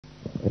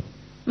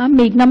Ma'am,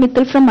 Meghna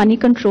Mittal from Money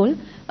Control.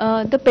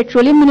 The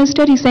Petroleum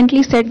Minister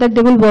recently said that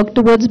they will work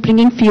towards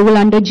bringing fuel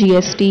under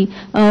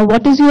GST.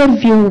 What is your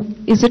view?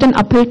 Is it an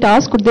uphill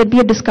task? Could there be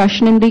a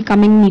discussion in the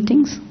coming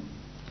meetings?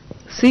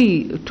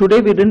 See,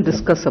 today we didn't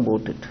discuss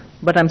about it,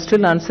 but I'm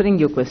still answering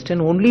your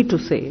question only to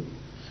say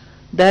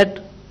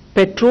that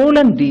petrol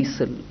and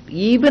diesel,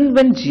 even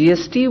when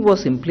GST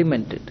was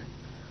implemented,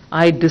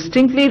 I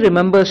distinctly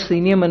remember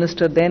Senior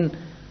Minister then,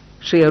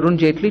 Shri Arun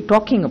Jaitley,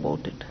 talking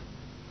about it,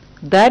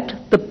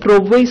 that the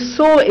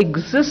proviso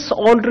exists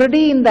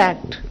already in the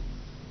Act,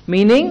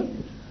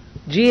 meaning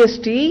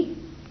GST,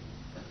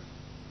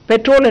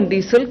 petrol and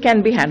diesel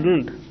can be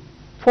handled,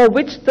 for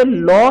which the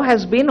law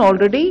has been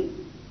already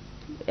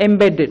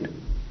embedded.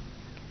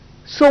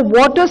 So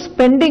what is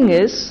pending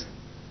is,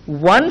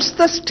 once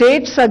the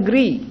states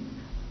agree,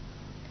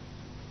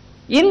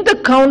 in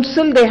the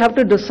council they have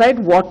to decide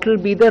what will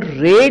be the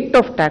rate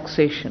of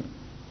taxation.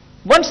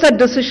 Once that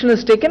decision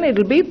is taken, it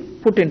will be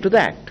put into the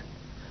Act.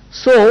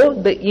 So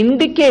the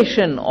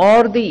indication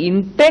or the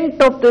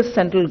intent of the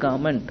central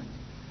government,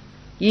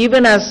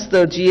 even as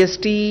the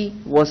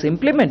GST was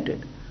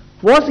implemented,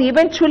 was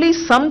eventually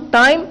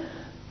sometime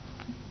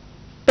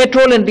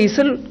petrol and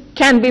diesel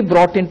can be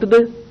brought into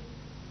the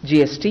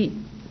GST.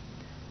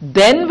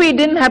 Then we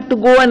didn't have to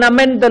go and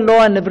amend the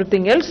law and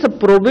everything else. The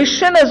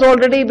provision has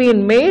already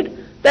been made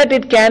that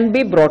it can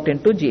be brought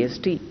into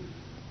GST.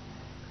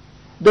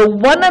 The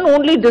one and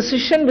only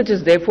decision which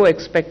is therefore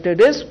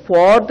expected is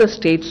for the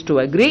states to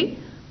agree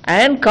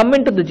and come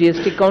into the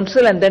GST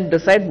Council and then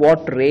decide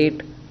what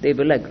rate they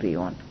will agree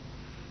on.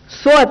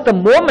 So at the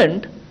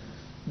moment,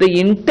 the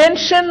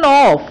intention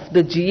of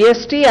the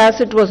GST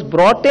as it was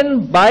brought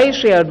in by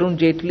Shri Arun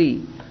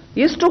Jaitley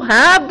is to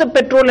have the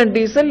petrol and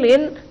diesel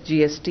in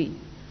GST.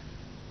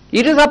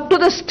 It is up to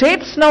the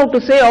states now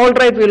to say, all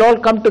right, we'll all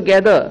come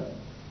together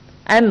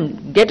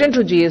and get into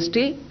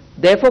GST,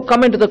 therefore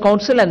come into the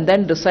council and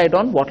then decide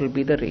on what will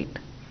be the rate.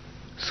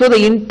 So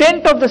the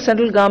intent of the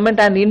central government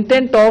and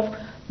intent of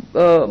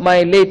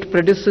my late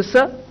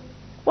predecessor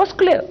was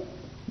clear.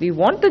 We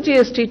want the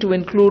GST to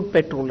include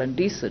petrol and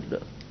diesel,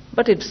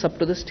 but it's up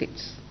to the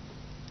states.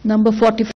 Number 45.